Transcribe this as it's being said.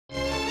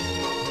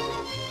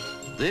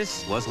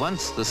This was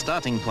once the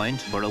starting point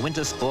for a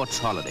winter sports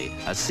holiday,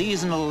 a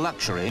seasonal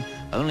luxury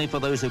only for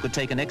those who could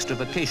take an extra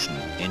vacation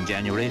in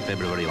January,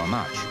 February or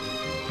March.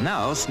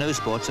 Now snow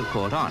sports have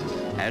caught on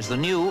as the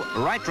new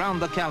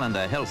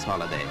right-round-the-calendar health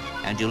holiday,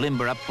 and you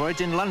limber up for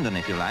it in London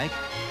if you like,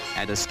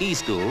 at a ski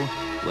school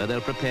where they'll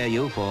prepare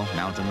you for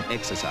mountain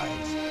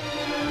exercise.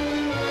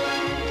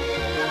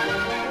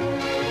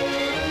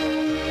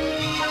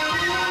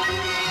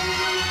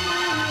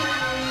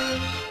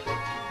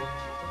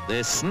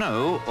 There's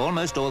snow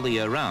almost all the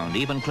year round,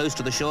 even close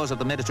to the shores of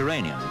the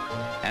Mediterranean.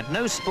 And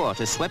no sport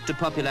has swept to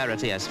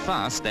popularity as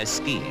fast as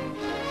skiing.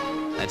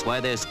 That's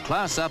why there's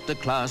class after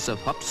class of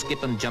hop,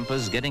 skip and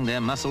jumpers getting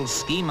their muscles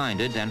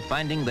ski-minded and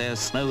finding their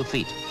snow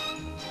feet.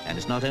 And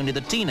it's not only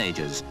the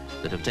teenagers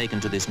that have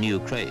taken to this new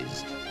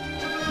craze.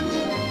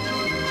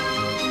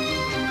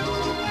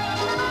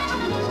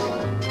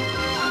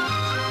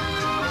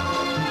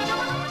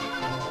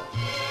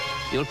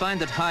 You'll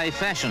find that high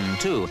fashion,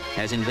 too,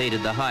 has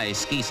invaded the high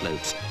ski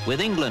slopes,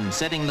 with England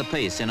setting the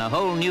pace in a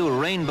whole new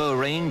rainbow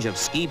range of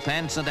ski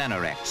pants and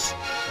anoraks.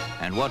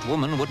 And what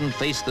woman wouldn't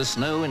face the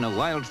snow in a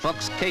wild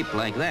fox cape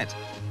like that?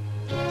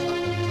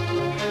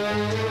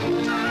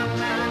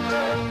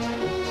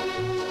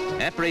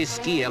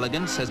 Après-ski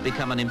elegance has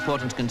become an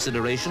important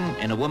consideration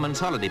in a woman's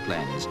holiday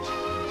plans.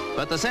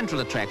 But the central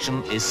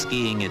attraction is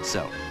skiing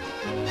itself.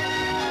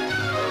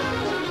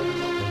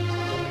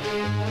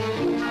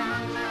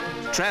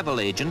 Travel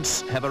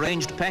agents have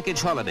arranged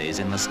package holidays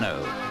in the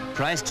snow,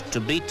 priced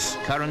to beat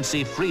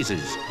currency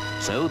freezes.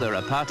 So there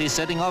are parties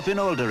setting off in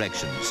all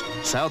directions,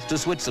 south to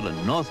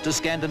Switzerland, north to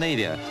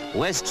Scandinavia,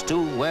 west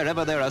to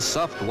wherever there are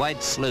soft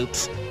white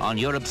slopes on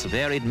Europe's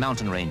varied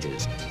mountain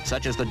ranges,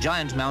 such as the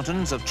giant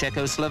mountains of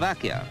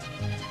Czechoslovakia.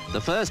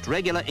 The first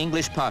regular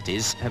English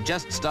parties have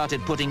just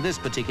started putting this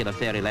particular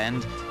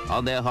fairyland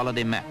on their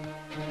holiday map.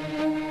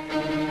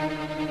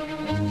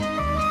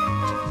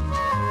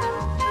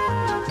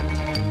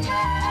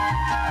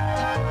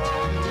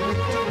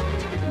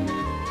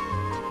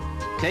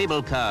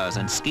 Cable cars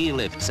and ski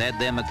lifts add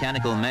their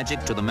mechanical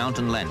magic to the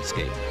mountain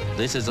landscape.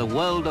 This is a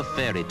world of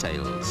fairy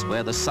tales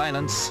where the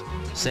silence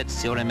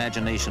sets your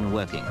imagination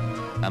working,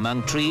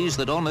 among trees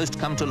that almost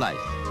come to life.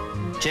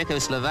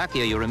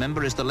 Czechoslovakia, you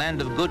remember, is the land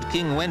of good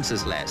King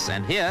Wenceslas,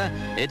 and here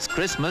it's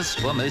Christmas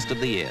for most of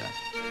the year.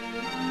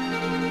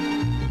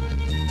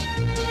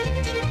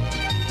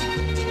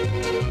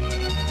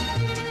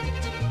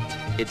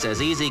 It's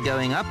as easy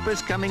going up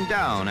as coming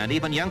down, and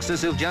even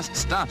youngsters who've just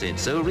started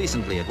so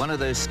recently at one of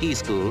those ski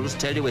schools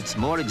tell you it's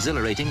more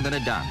exhilarating than a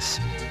dance.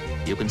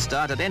 You can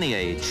start at any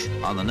age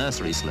on the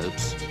nursery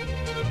slopes.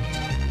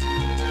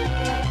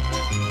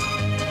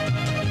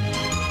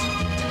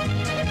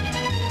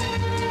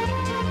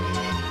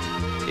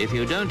 If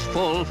you don't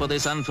fall for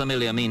this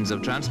unfamiliar means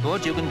of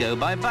transport, you can go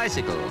by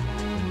bicycle.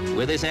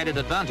 With this added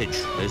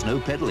advantage, there's no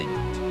pedaling.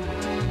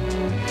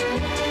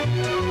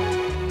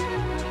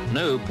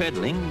 No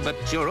pedaling, but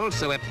you're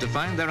also apt to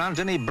find there aren't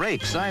any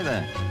brakes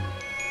either.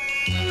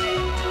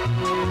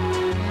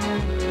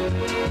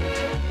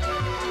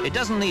 It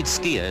doesn't need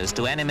skiers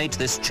to animate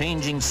this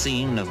changing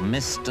scene of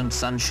mist and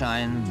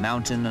sunshine,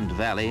 mountain and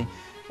valley,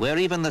 where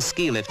even the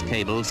ski lift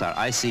cables are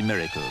icy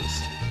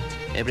miracles.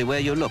 Everywhere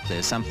you look,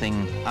 there's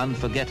something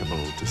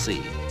unforgettable to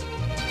see.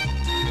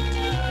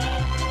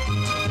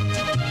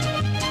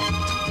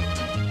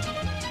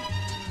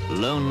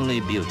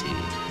 Lonely beauty.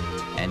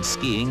 And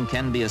skiing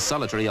can be a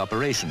solitary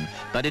operation,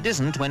 but it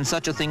isn't when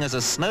such a thing as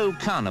a snow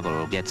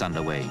carnival gets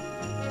underway.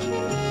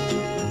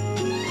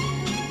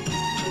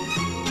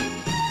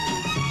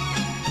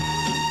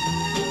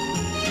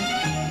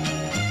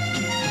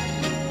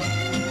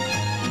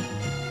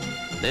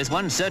 There's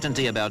one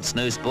certainty about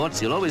snow sports: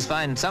 you'll always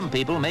find some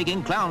people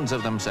making clowns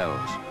of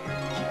themselves.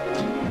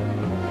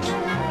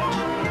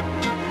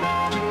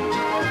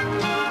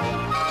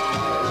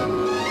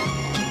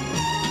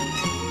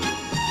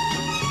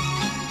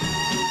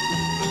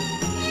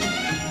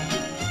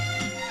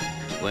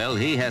 Well,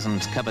 he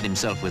hasn't covered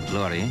himself with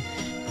glory.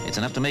 It's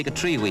enough to make a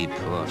tree weep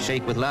or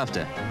shake with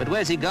laughter. But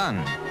where's he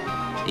gone?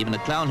 Even a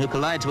clown who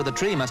collides with a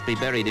tree must be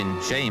buried in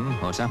shame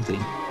or something.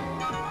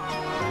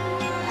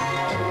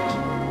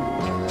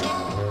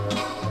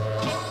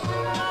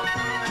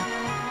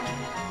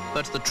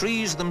 But the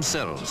trees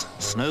themselves,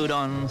 snowed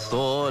on,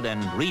 thawed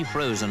and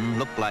refrozen,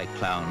 look like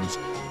clowns.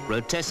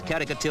 Grotesque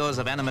caricatures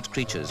of animate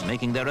creatures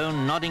making their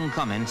own nodding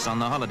comments on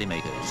the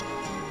holidaymakers,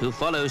 who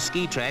follow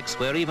ski tracks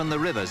where even the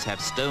rivers have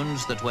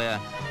stones that wear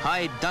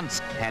high dunce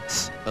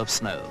hats of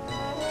snow.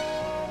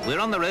 We're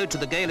on the road to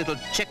the gay little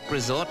Czech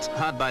resort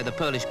hard by the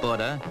Polish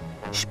border,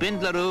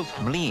 Špindlerův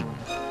Mlýn.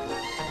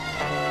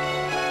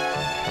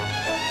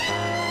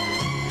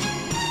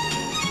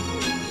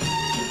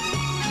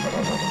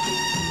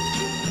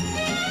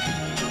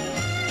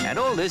 And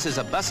all this is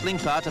a bustling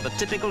part of a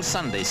typical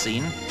Sunday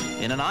scene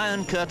in an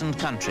iron-curtained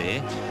country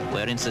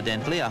where,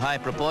 incidentally, a high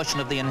proportion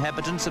of the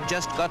inhabitants have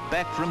just got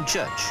back from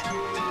church.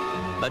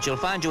 But you'll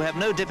find you have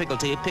no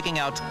difficulty picking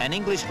out an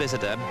English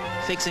visitor,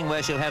 fixing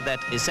where she'll have that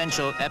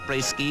essential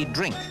après-ski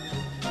drink.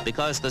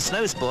 because the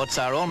snow sports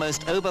are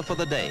almost over for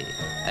the day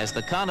as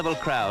the carnival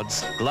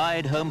crowds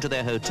glide home to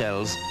their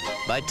hotels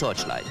by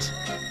torchlight.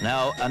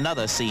 Now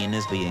another scene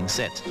is being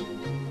set.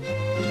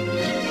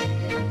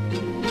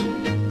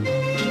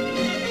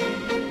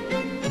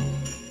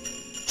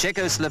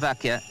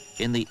 Czechoslovakia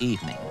in the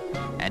evening.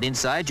 And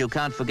inside you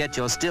can't forget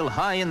you're still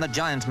high in the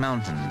giant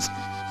mountains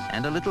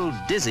and a little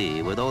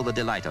dizzy with all the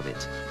delight of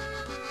it.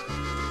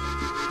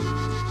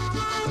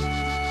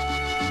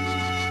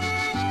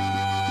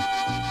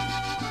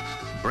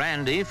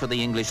 Brandy for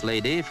the English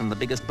lady from the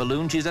biggest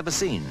balloon she's ever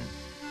seen.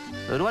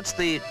 But what's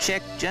the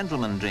Czech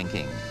gentleman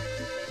drinking?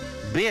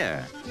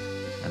 Beer,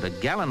 and a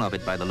gallon of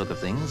it by the look of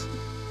things.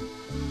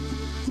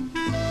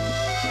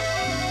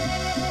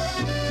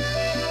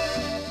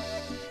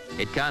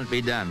 It can't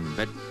be done,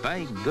 but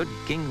by good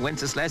King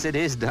Wenceslas, it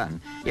is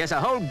done. Yes, a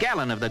whole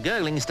gallon of the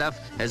gurgling stuff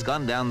has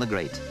gone down the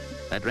grate.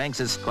 That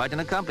ranks as quite an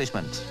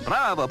accomplishment.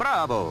 Bravo,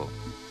 bravo!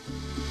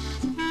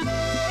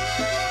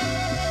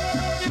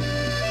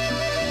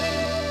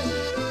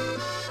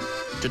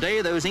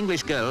 Today, those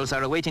English girls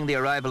are awaiting the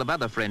arrival of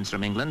other friends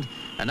from England,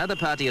 another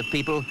party of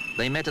people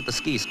they met at the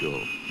ski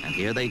school. And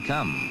here they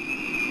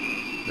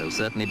come. There'll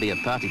certainly be a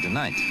party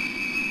tonight.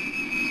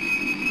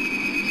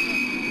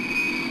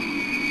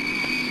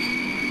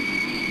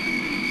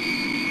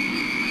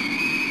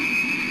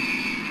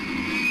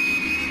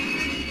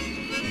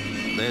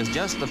 There's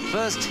just the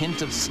first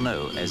hint of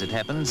snow, as it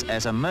happens,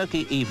 as a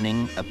murky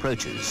evening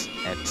approaches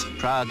at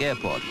Prague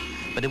Airport.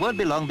 But it won't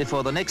be long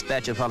before the next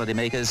batch of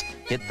holidaymakers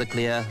hit the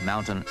clear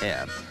mountain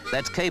air.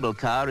 That cable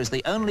car is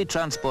the only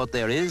transport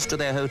there is to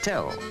their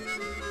hotel.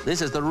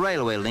 This is the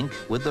railway link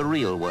with the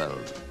real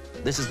world.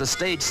 This is the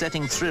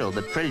stage-setting thrill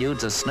that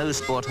preludes a snow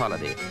sport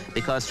holiday,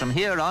 because from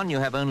here on you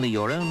have only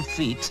your own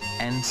feet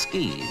and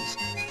skis,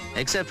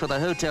 except for the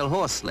hotel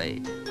horse sleigh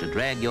to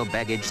drag your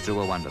baggage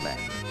through a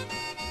wonderland.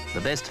 The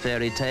best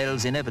fairy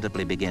tales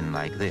inevitably begin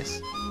like this.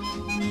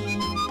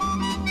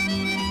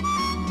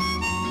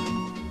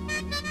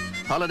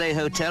 Holiday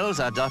hotels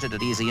are dotted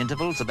at easy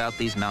intervals about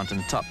these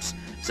mountain tops,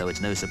 so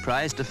it's no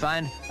surprise to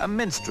find a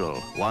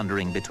minstrel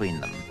wandering between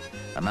them,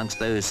 amongst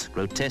those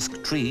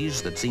grotesque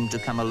trees that seem to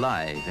come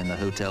alive in the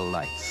hotel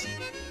lights.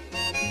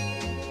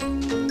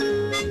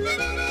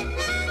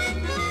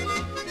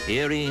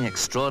 Eerie,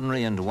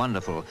 extraordinary and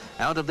wonderful,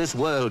 out of this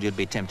world you'd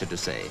be tempted to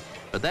say.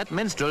 But that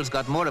minstrel's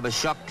got more of a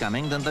shock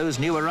coming than those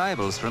new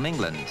arrivals from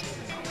England.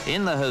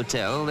 In the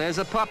hotel, there's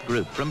a pop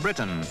group from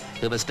Britain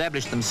who've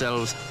established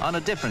themselves on a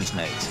different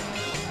note.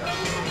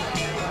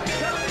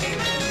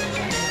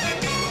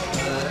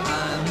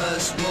 I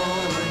must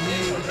warn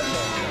you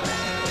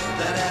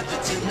that after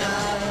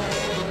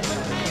tonight,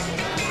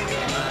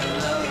 my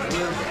love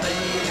will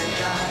fade and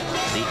die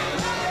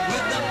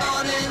with the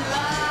morning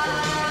light.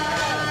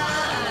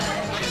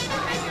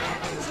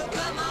 So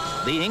come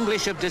on. The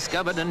English have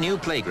discovered a new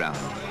playground.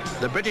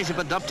 The British have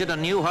adopted a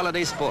new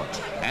holiday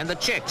sport, and the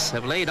Czechs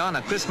have laid on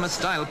a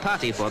Christmas-style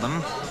party for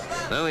them,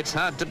 though it's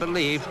hard to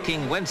believe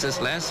King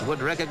Wenceslas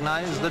would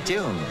recognize the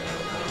tune.